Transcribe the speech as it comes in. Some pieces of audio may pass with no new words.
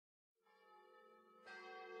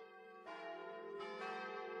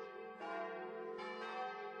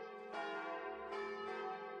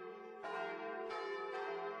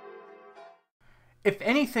If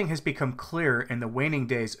anything has become clear in the waning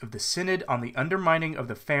days of the Synod on the Undermining of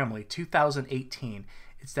the Family 2018,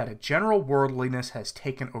 it's that a general worldliness has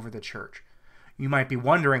taken over the Church. You might be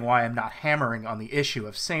wondering why I'm not hammering on the issue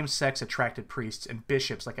of same-sex attracted priests and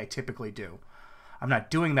bishops like I typically do. I'm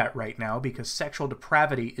not doing that right now because sexual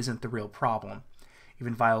depravity isn't the real problem.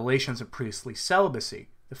 Even violations of priestly celibacy,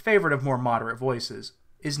 the favorite of more moderate voices,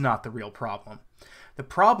 is not the real problem. The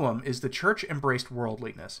problem is the Church embraced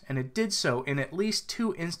worldliness, and it did so in at least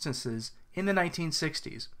 2 instances in the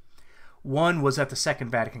 1960s. One was at the Second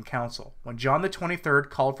Vatican Council, when John XXIII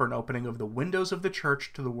called for an opening of the windows of the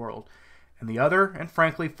Church to the world, and the other, and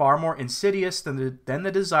frankly far more insidious than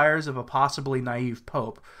the desires of a possibly naive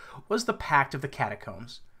pope, was the Pact of the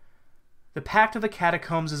Catacombs. The Pact of the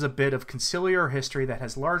Catacombs is a bit of conciliar history that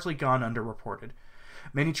has largely gone underreported.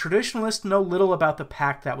 Many traditionalists know little about the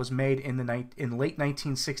pact that was made in late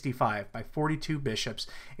 1965 by 42 bishops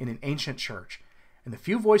in an ancient church, and the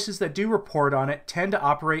few voices that do report on it tend to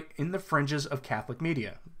operate in the fringes of Catholic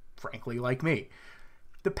media, frankly like me.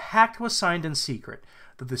 The pact was signed in secret,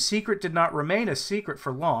 though the secret did not remain a secret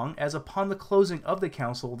for long, as upon the closing of the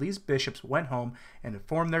council these bishops went home and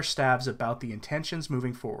informed their staffs about the intentions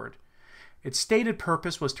moving forward. Its stated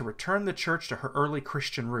purpose was to return the Church to her early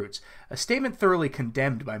Christian roots, a statement thoroughly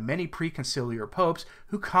condemned by many preconciliar popes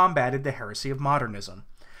who combated the heresy of modernism.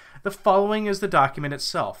 The following is the document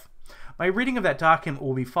itself. My reading of that document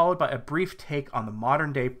will be followed by a brief take on the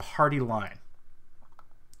modern-day party line.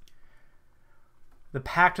 The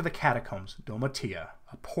Pact of the Catacombs, Domatia,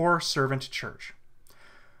 a poor servant church.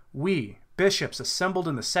 We, bishops assembled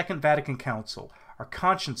in the Second Vatican Council, are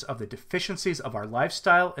conscious of the deficiencies of our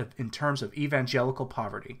lifestyle in terms of evangelical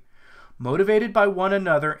poverty. Motivated by one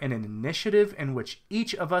another in an initiative in which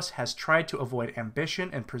each of us has tried to avoid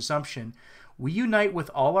ambition and presumption, we unite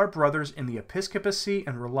with all our brothers in the episcopacy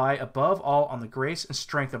and rely above all on the grace and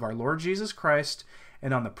strength of our Lord Jesus Christ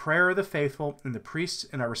and on the prayer of the faithful and the priests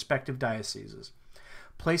in our respective dioceses.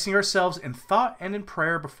 Placing ourselves in thought and in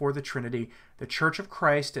prayer before the Trinity, the Church of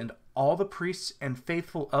Christ, and all the priests and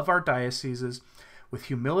faithful of our dioceses, with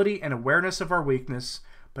humility and awareness of our weakness,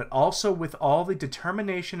 but also with all the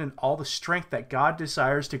determination and all the strength that God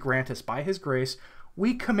desires to grant us by His grace,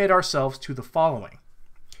 we commit ourselves to the following.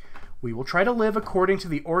 We will try to live according to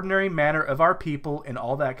the ordinary manner of our people in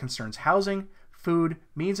all that concerns housing, food,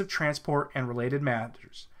 means of transport, and related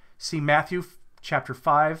matters. See Matthew chapter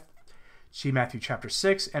 5, see Matthew chapter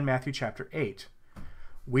 6, and Matthew chapter 8.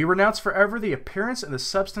 We renounce forever the appearance and the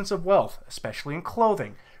substance of wealth, especially in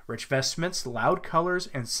clothing, rich vestments, loud colors,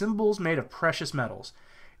 and symbols made of precious metals.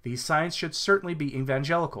 These signs should certainly be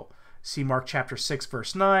evangelical. See Mark chapter 6,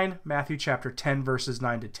 verse 9, Matthew chapter 10, verses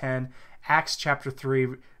 9 to 10, Acts chapter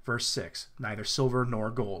 3, verse 6, neither silver nor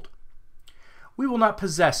gold. We will not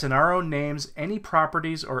possess in our own names any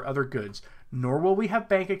properties or other goods, nor will we have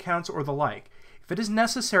bank accounts or the like. If it is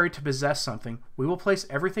necessary to possess something, we will place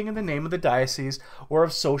everything in the name of the diocese or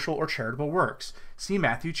of social or charitable works. See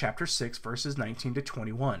Matthew chapter 6, verses 19 to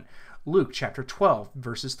 21, Luke chapter 12,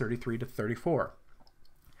 verses 33 to 34.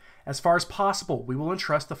 As far as possible, we will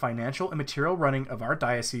entrust the financial and material running of our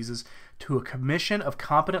dioceses to a commission of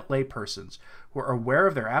competent laypersons who are aware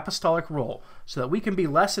of their apostolic role, so that we can be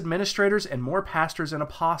less administrators and more pastors and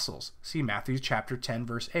apostles. See Matthew chapter 10,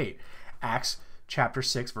 verse 8, Acts chapter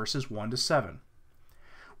 6, verses 1 to 7.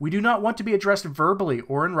 We do not want to be addressed verbally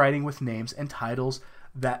or in writing with names and titles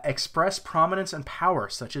that express prominence and power,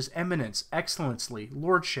 such as eminence, excellency,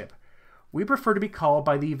 lordship. We prefer to be called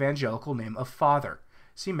by the evangelical name of Father.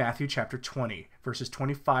 See Matthew chapter 20, verses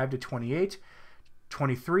 25 to 28,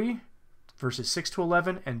 23, verses 6 to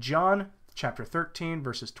 11, and John chapter 13,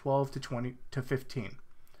 verses 12 to 20 to 15.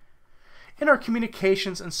 In our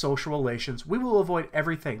communications and social relations, we will avoid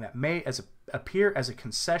everything that may appear as a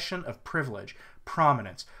concession of privilege,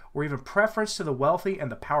 prominence, or even preference to the wealthy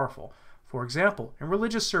and the powerful. For example, in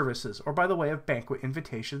religious services or by the way of banquet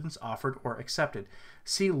invitations offered or accepted.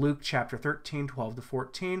 See Luke chapter 13, 12 to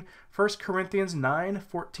 14, 1 Corinthians 9,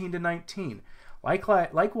 14 to 19.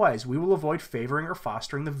 Likewise, we will avoid favoring or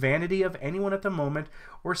fostering the vanity of anyone at the moment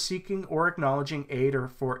or seeking or acknowledging aid or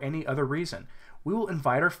for any other reason. We will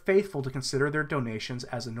invite our faithful to consider their donations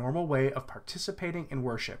as a normal way of participating in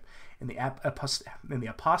worship, in the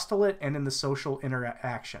apostolate, and in the social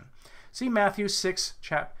interaction. See Matthew 6,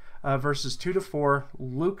 verses 2 to 4,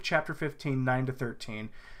 Luke chapter 15, 9 to 13,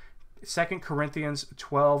 2 Corinthians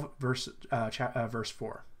 12, verse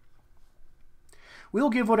 4. We will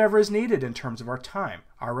give whatever is needed in terms of our time,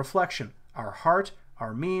 our reflection, our heart,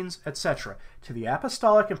 our means, etc., to the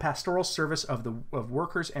apostolic and pastoral service of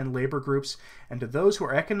workers and labor groups, and to those who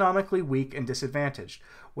are economically weak and disadvantaged,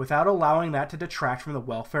 without allowing that to detract from the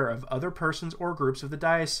welfare of other persons or groups of the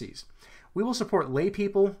diocese. We will support lay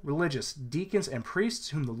people, religious, deacons, and priests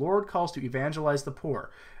whom the Lord calls to evangelize the poor,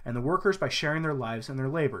 and the workers by sharing their lives and their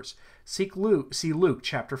labors. See Luke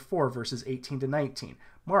chapter 4, verses 18 to 19,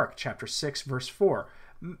 Mark chapter 6, verse 4,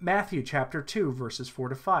 Matthew chapter 2, verses 4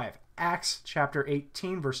 to 5, Acts chapter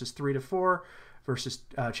 18, verses 3 to 4,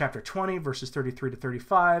 chapter 20, verses 33 to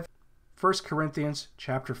 35, 1 Corinthians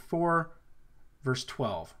chapter 4, verse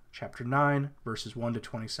 12, chapter 9, verses 1 to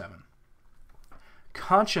 27.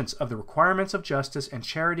 Conscious of the requirements of justice and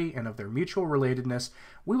charity and of their mutual relatedness,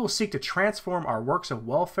 we will seek to transform our works of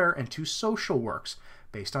welfare into social works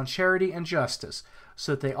based on charity and justice,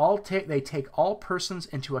 so that they take all persons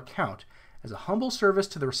into account as a humble service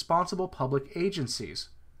to the responsible public agencies.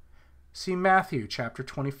 See Matthew chapter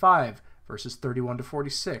 25, verses 31 to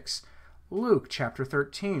 46, Luke chapter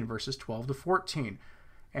 13, verses 12 to 14,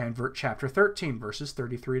 and chapter 13, verses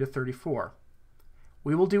 33 to 34.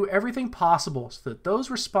 We will do everything possible so that those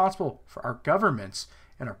responsible for our governments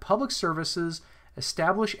and our public services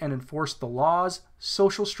establish and enforce the laws,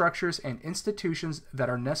 social structures, and institutions that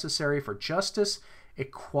are necessary for justice,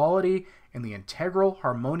 equality, and the integral,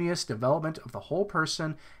 harmonious development of the whole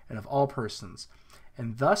person and of all persons,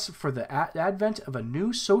 and thus for the advent of a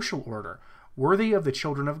new social order worthy of the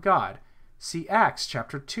children of God. See Acts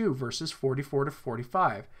chapter 2, verses 44 to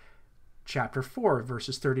 45, chapter 4,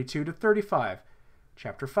 verses 32 to 35,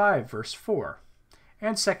 chapter 5, verse 4,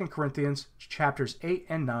 and 2 Corinthians chapters 8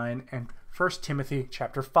 and 9, and 1 Timothy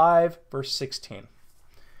chapter 5, verse 16.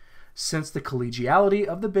 Since the collegiality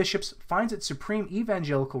of the bishops finds its supreme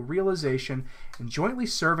evangelical realization in jointly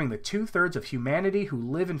serving the 2/3 of humanity who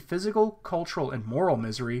live in physical, cultural, and moral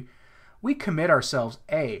misery, we commit ourselves,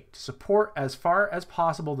 A, to support as far as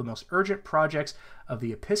possible the most urgent projects of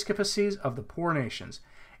the episcopacies of the poor nations,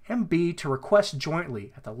 and B, to request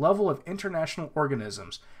jointly, at the level of international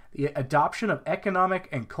organisms, the adoption of economic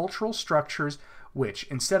and cultural structures which,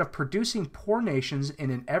 instead of producing poor nations in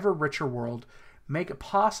an ever richer world, make it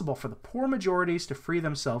possible for the poor majorities to free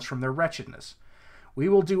themselves from their wretchedness. We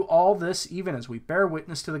will do all this even as we bear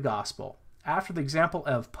witness to the gospel. After the example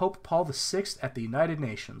of Pope Paul VI at the United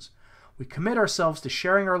Nations, we commit ourselves to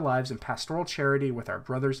sharing our lives in pastoral charity with our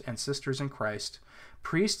brothers and sisters in Christ,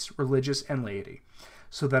 priests, religious, and laity,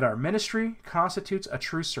 so that our ministry constitutes a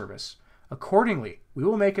true service. Accordingly, we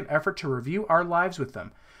will make an effort to review our lives with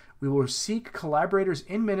them. We will seek collaborators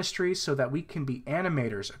in ministry so that we can be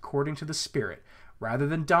animators according to the Spirit, rather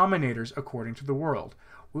than dominators according to the world.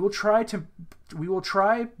 We will try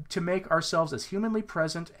to make ourselves as humanly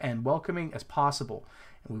present and welcoming as possible,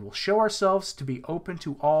 and we will show ourselves to be open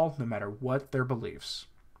to all, no matter what their beliefs.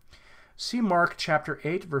 See Mark chapter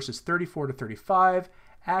 8, verses 34 to 35,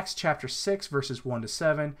 Acts chapter 6, verses 1 to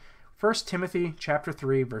 7, 1 Timothy chapter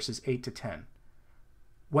 3, verses 8 to 10.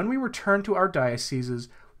 When we return to our dioceses,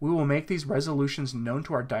 we will make these resolutions known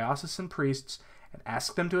to our diocesan priests and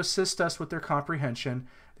ask them to assist us with their comprehension,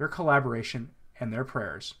 their collaboration, and their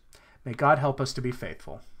prayers. May God help us to be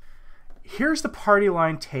faithful. Here's the party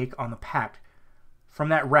line take on the Pact from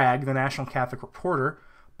that rag, the National Catholic Reporter,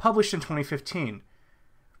 published in 2015.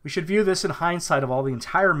 We should view this in hindsight of all the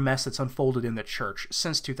entire mess that's unfolded in the Church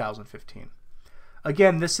since 2015.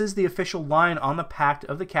 Again, this is the official line on the Pact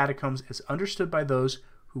of the Catacombs as understood by those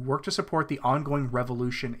who work to support the ongoing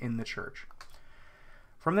revolution in the Church.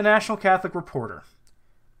 From the National Catholic Reporter,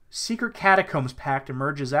 Secret Catacombs Pact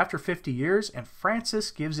emerges after 50 years and Francis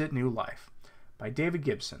gives it new life, by David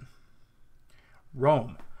Gibson.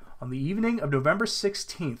 Rome, on the evening of November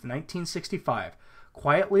 16, 1965,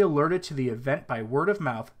 quietly alerted to the event by word of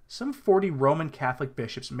mouth, some 40 Roman Catholic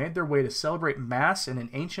bishops made their way to celebrate Mass in an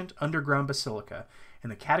ancient underground basilica in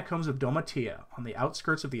the Catacombs of Domatia on the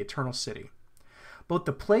outskirts of the Eternal City. Both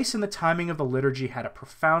the place and the timing of the liturgy had a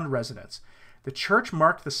profound resonance. The church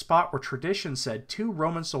marked the spot where tradition said 2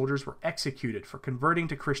 Roman soldiers were executed for converting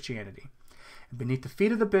to Christianity. And beneath the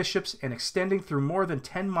feet of the bishops and extending through more than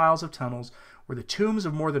 10 miles of tunnels were the tombs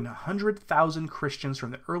of more than 100,000 Christians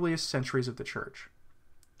from the earliest centuries of the church.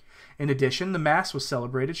 In addition, the Mass was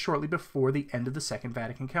celebrated shortly before the end of the Second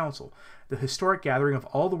Vatican Council, the historic gathering of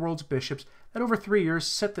all the world's bishops that over 3 years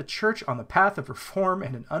set the Church on the path of reform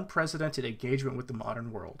and an unprecedented engagement with the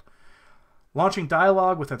modern world, launching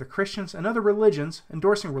dialogue with other Christians and other religions,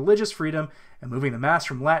 endorsing religious freedom, and moving the Mass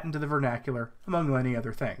from Latin to the vernacular, among many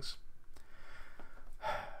other things.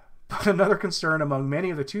 But another concern among many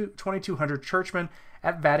of the 2,200 churchmen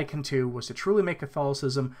at Vatican II was to truly make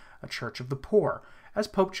Catholicism a church of the poor, as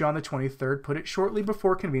Pope John the 23rd put it shortly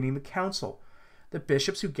before convening the council. The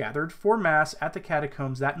bishops who gathered for Mass at the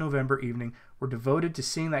catacombs that November evening were devoted to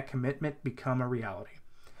seeing that commitment become a reality.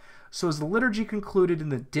 So as the liturgy concluded in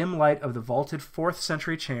the dim light of the vaulted 4th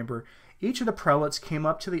century chamber, each of the prelates came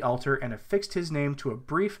up to the altar and affixed his name to a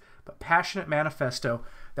brief but passionate manifesto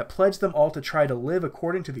that pledged them all to try to live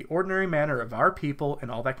according to the ordinary manner of our people in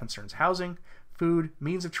all that concerns housing, food,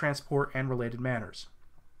 means of transport, and related matters.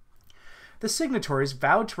 The signatories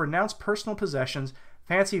vowed to renounce personal possessions,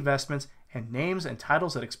 fancy vestments, and names and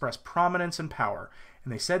titles that express prominence and power,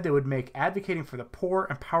 and they said they would make advocating for the poor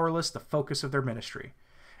and powerless the focus of their ministry.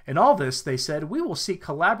 In all this, they said, we will seek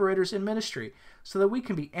collaborators in ministry so that we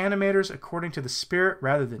can be animators according to the Spirit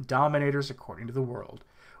rather than dominators according to the world.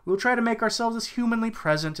 We will try to make ourselves as humanly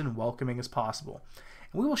present and welcoming as possible,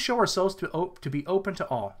 and we will show ourselves to be open to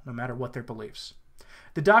all, no matter what their beliefs.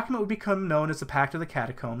 The document would become known as the Pact of the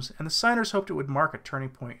Catacombs, and the signers hoped it would mark a turning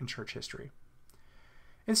point in church history.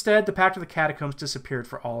 Instead, the Pact of the Catacombs disappeared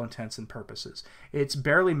for all intents and purposes. It's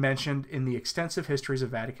barely mentioned in the extensive histories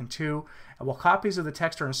of Vatican II, and while copies of the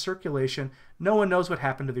text are in circulation, no one knows what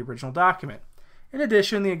happened to the original document. In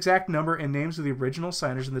addition, the exact number and names of the original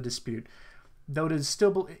signers in the dispute, though it is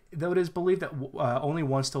believed that only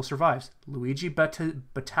one still survives, Luigi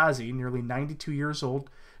Battazzi, nearly 92 years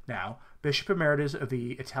old now, Bishop Emeritus of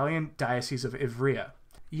the Italian Diocese of Ivrea.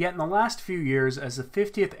 Yet in the last few years, as the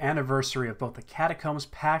 50th anniversary of both the Catacombs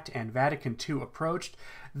Pact and Vatican II approached,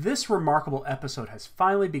 this remarkable episode has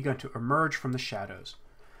finally begun to emerge from the shadows.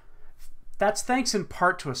 That's thanks in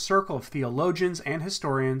part to a circle of theologians and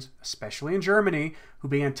historians, especially in Germany, who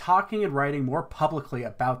began talking and writing more publicly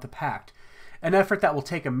about the Pact, an effort that will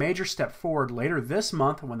take a major step forward later this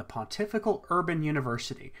month when the Pontifical Urban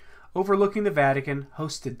University, overlooking the Vatican,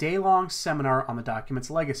 hosts a day-long seminar on the document's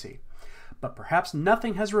legacy. But perhaps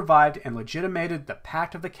nothing has revived and legitimated the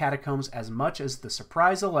Pact of the Catacombs as much as the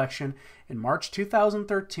surprise election in March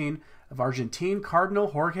 2013 of Argentine Cardinal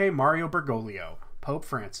Jorge Mario Bergoglio, Pope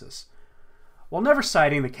Francis. While never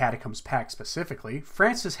citing the Catacombs Pact specifically,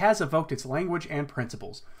 Francis has evoked its language and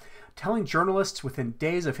principles, telling journalists within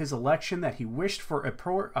days of his election that he wished for a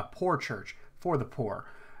poor church for the poor,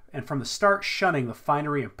 and from the start shunning the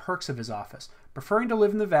finery and perks of his office, preferring to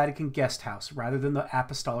live in the Vatican guest house rather than the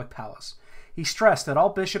apostolic palace. He stressed that all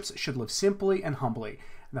bishops should live simply and humbly,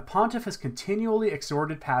 and the pontiff has continually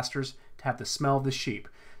exhorted pastors to have the smell of the sheep,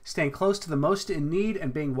 staying close to the most in need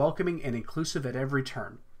and being welcoming and inclusive at every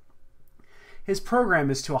turn. His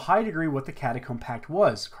program is to a high degree what the Catacomb Pact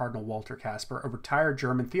was, Cardinal Walter Kasper, a retired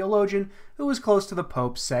German theologian who was close to the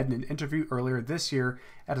Pope, said in an interview earlier this year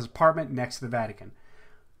at his apartment next to the Vatican.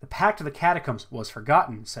 The Pact of the Catacombs was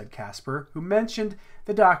forgotten, said Kasper, who mentioned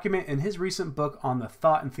the document in his recent book on the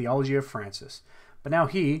thought and theology of Francis. But now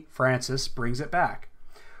he, Francis, brings it back.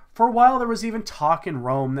 For a while there was even talk in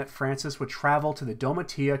Rome that Francis would travel to the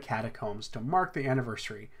Domitia catacombs to mark the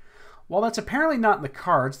anniversary. While that's apparently not in the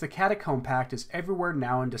cards, the Catacomb Pact is everywhere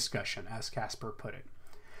now in discussion, as Kasper put it.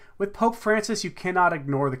 With Pope Francis, you cannot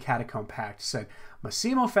ignore the Catacomb Pact, said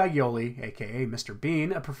Massimo Fagioli, aka Mr.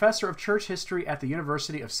 Bean, a professor of church history at the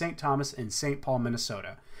University of St. Thomas in St. Paul,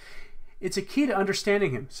 Minnesota. It's a key to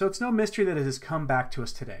understanding him, so it's no mystery that it has come back to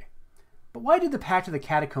us today. But why did the Pact of the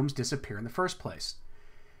Catacombs disappear in the first place?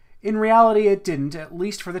 In reality, it didn't, at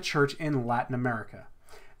least for the church in Latin America.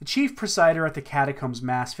 The chief presider at the Catacombs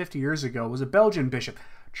Mass 50 years ago was a Belgian bishop,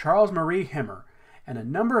 Charles-Marie Himmer, and a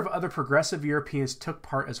number of other progressive Europeans took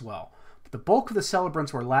part as well. But the bulk of the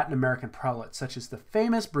celebrants were Latin American prelates, such as the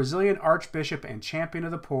famous Brazilian archbishop and champion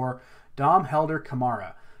of the poor, Dom Helder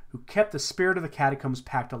Camara, who kept the spirit of the Catacombs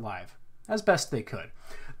Pact alive, as best they could.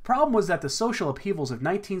 The problem was that the social upheavals of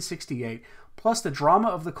 1968, plus the drama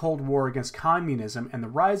of the Cold War against communism and the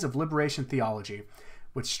rise of liberation theology,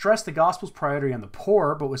 which stressed the gospel's priority on the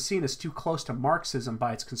poor but was seen as too close to Marxism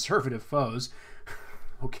by its conservative foes,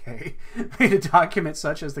 made a document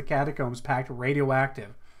such as the Catacombs Pact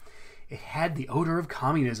radioactive. It had the odor of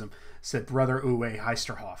communism, said Brother Uwe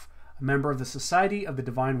Heisterhoff, a member of the Society of the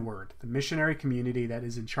Divine Word, the missionary community that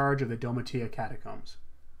is in charge of the Domitia catacombs.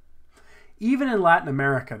 Even in Latin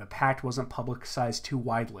America, the pact wasn't publicized too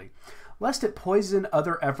widely, lest it poison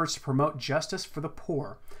other efforts to promote justice for the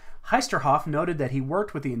poor. Heisterhoff noted that he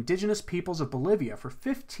worked with the indigenous peoples of Bolivia for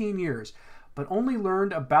 15 years, but only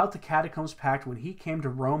learned about the Catacombs Pact when he came to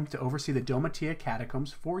Rome to oversee the Domitia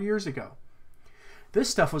catacombs 4 years ago. This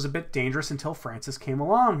stuff was a bit dangerous until Francis came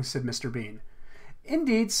along, said Mr. Bean.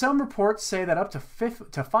 Indeed, some reports say that up to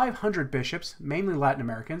 500 bishops, mainly Latin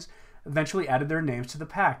Americans, eventually added their names to the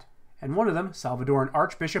pact, and one of them, Salvadoran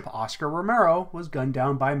Archbishop Oscar Romero, was gunned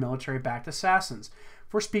down by military-backed assassins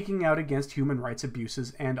for speaking out against human rights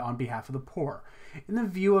abuses and on behalf of the poor, in the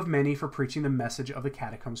view of many for preaching the message of the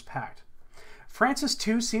Catacombs Pact. Francis,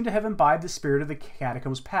 too, seemed to have imbibed the spirit of the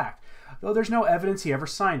Catacombs Pact, though there's no evidence he ever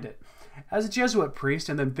signed it. As a Jesuit priest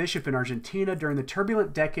and then bishop in Argentina during the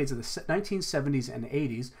turbulent decades of the 1970s and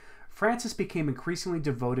 80s, Francis became increasingly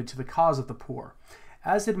devoted to the cause of the poor,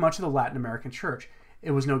 as did much of the Latin American church.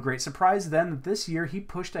 It was no great surprise then that this year he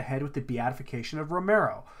pushed ahead with the beatification of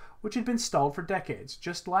Romero, which had been stalled for decades.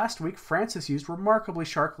 Just last week, Francis used remarkably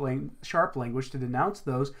sharp language to denounce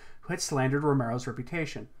those who had slandered Romero's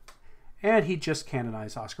reputation. And he just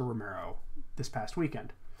canonized Oscar Romero this past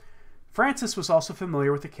weekend. Francis was also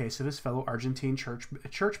familiar with the case of his fellow Argentine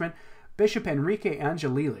churchman, Bishop Enrique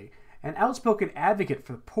Angelilli, an outspoken advocate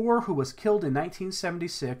for the poor who was killed in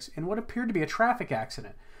 1976 in what appeared to be a traffic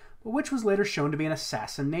accident, but which was later shown to be an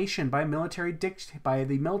assassination by the military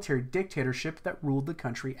dictatorship that ruled the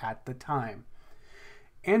country at the time.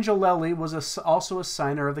 Angelilli was also a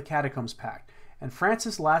signer of the Catacombs Pact, and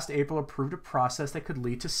Francis last April approved a process that could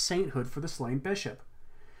lead to sainthood for the slain bishop.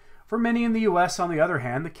 For many in the U.S., on the other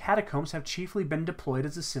hand, the catacombs have chiefly been deployed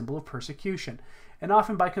as a symbol of persecution, and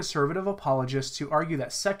often by conservative apologists who argue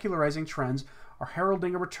that secularizing trends are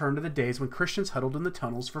heralding a return to the days when Christians huddled in the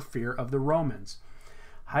tunnels for fear of the Romans.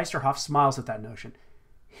 Heisterhoff smiles at that notion.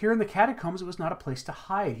 Here in the catacombs, it was not a place to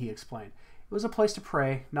hide, he explained. It was a place to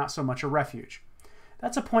pray, not so much a refuge.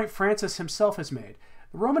 That's a point Francis himself has made.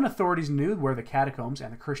 The Roman authorities knew where the catacombs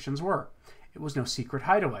and the Christians were. It was no secret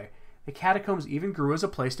hideaway. The catacombs even grew as a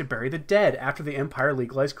place to bury the dead after the empire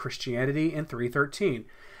legalized Christianity in 313,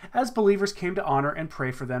 as believers came to honor and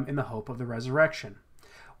pray for them in the hope of the resurrection.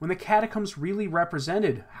 When the catacombs really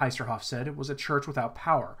represented, Heisterhoff said, it was a church without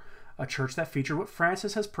power, a church that featured what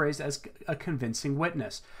Francis has praised as a convincing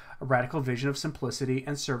witness, a radical vision of simplicity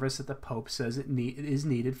and service that the Pope says is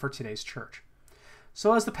needed for today's church.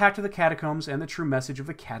 So as the Pact of the Catacombs and the true message of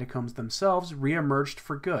the catacombs themselves re-emerged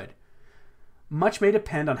for good, much may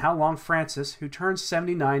depend on how long Francis, who turns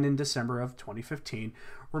 79 in December of 2015,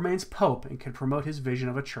 remains Pope and can promote his vision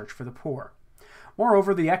of a church for the poor.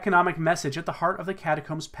 Moreover, the economic message at the heart of the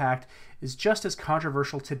Catacombs Pact is just as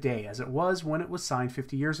controversial today as it was when it was signed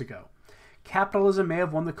 50 years ago. Capitalism may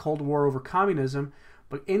have won the Cold War over communism,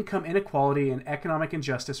 but income inequality and economic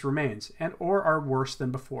injustice remains, or are worse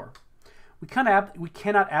than before. We cannot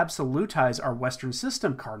absolutize our Western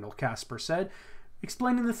system, Cardinal Casper said,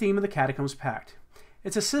 explaining the theme of the Catacombs Pact.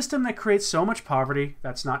 It's a system that creates so much poverty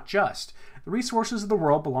that's not just. The resources of the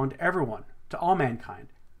world belong to everyone, to all mankind.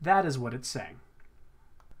 That is what it's saying.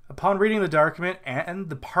 Upon reading the document and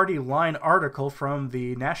the party line article from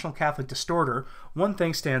the National Catholic Distorter, one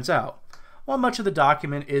thing stands out. While much of the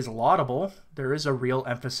document is laudable, there is a real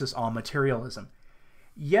emphasis on materialism.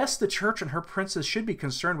 Yes, the Church and her princes should be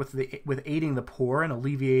concerned with aiding the poor and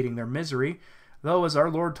alleviating their misery, though, as our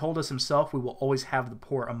Lord told us himself, we will always have the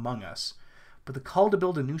poor among us. But the call to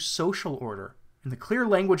build a new social order, in the clear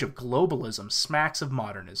language of globalism, smacks of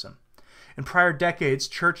modernism. In prior decades,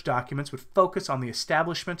 church documents would focus on the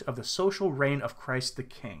establishment of the social reign of Christ the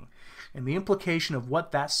King, and the implication of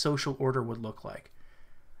what that social order would look like.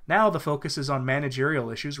 Now the focus is on managerial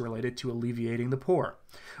issues related to alleviating the poor.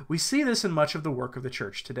 We see this in much of the work of the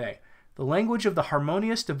Church today. The language of the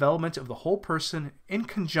harmonious development of the whole person in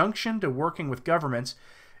conjunction to working with governments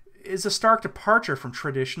is a stark departure from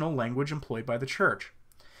traditional language employed by the Church.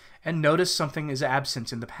 And notice something is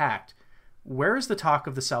absent in the Pact. Where is the talk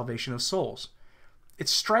of the salvation of souls?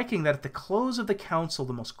 It's striking that at the close of the council,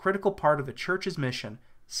 the most critical part of the Church's mission,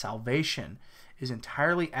 salvation, is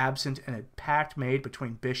entirely absent in a pact made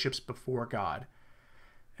between bishops before God.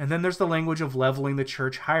 And then there's the language of leveling the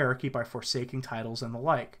Church hierarchy by forsaking titles and the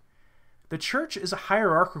like. The Church is a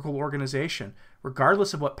hierarchical organization,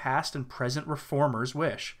 regardless of what past and present reformers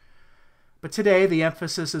wish. But today, the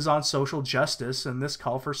emphasis is on social justice, and this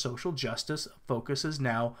call for social justice focuses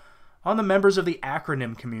now on the members of the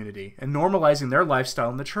acronym community and normalizing their lifestyle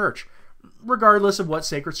in the Church, regardless of what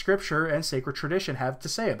sacred scripture and sacred tradition have to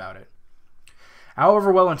say about it.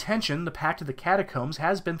 However well-intentioned, the Pact of the Catacombs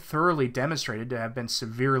has been thoroughly demonstrated to have been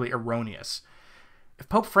severely erroneous. If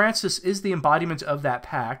Pope Francis is the embodiment of that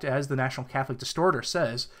pact, as the National Catholic Distorter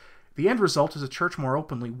says, the end result is a church more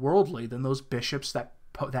openly worldly than those bishops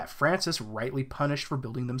that Francis rightly punished for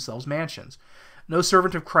building themselves mansions. No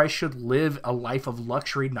servant of Christ should live a life of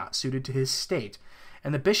luxury not suited to his state,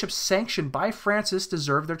 and the bishops sanctioned by Francis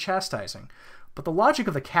deserve their chastising. But the logic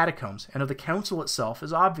of the catacombs and of the council itself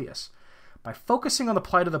is obvious. By focusing on the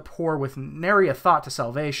plight of the poor with nary a thought to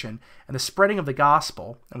salvation and the spreading of the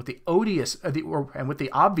gospel, and with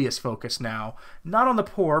the obvious focus now, not on the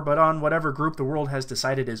poor, but on whatever group the world has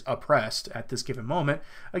decided is oppressed at this given moment,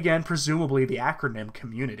 again, presumably the acronym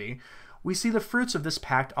community, we see the fruits of this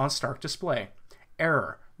pact on stark display.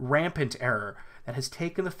 Error, rampant error, that has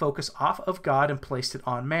taken the focus off of God and placed it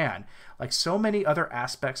on man, like so many other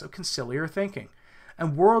aspects of conciliar thinking.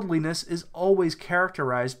 And worldliness is always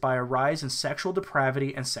characterized by a rise in sexual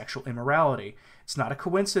depravity and sexual immorality. It's not a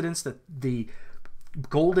coincidence that the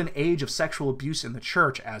golden age of sexual abuse in the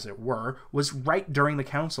church, as it were, was right during the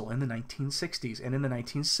council in the 1960s and in the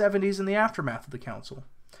 1970s in the aftermath of the council.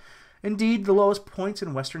 Indeed, the lowest points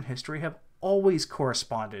in Western history have always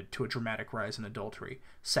corresponded to a dramatic rise in adultery,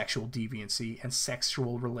 sexual deviancy, and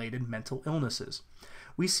sexual-related mental illnesses.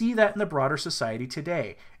 We see that in the broader society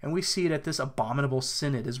today, and we see it at this abominable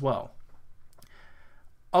synod as well.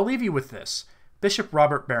 I'll leave you with this. Bishop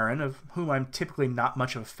Robert Barron, of whom I'm typically not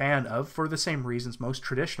much of a fan of for the same reasons most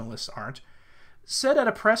traditionalists aren't, said at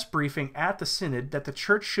a press briefing at the synod that the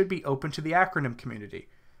church should be open to the acronym community.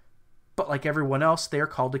 But like everyone else, they are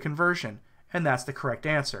called to conversion, and that's the correct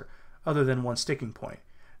answer, other than one sticking point.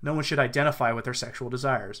 No one should identify with their sexual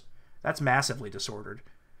desires. That's massively disordered.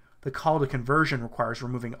 The call to conversion requires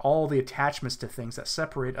removing all the attachments to things that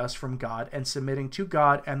separate us from God and submitting to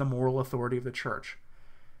God and the moral authority of the church.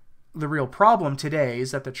 The real problem today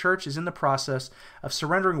is that the church is in the process of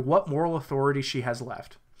surrendering what moral authority she has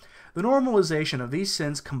left. The normalization of these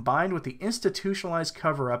sins combined with the institutionalized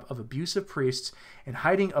cover-up of abusive priests and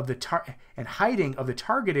hiding of the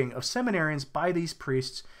targeting of seminarians by these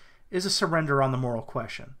priests is a surrender on the moral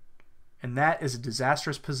question. And that is a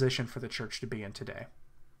disastrous position for the church to be in today.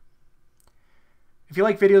 If you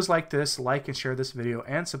like videos like this, like and share this video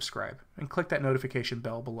and subscribe, and click that notification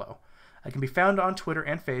bell below. I can be found on Twitter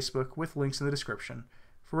and Facebook with links in the description.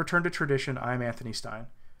 For Return to Tradition, I'm Anthony Stein.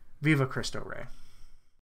 Viva Cristo Rey.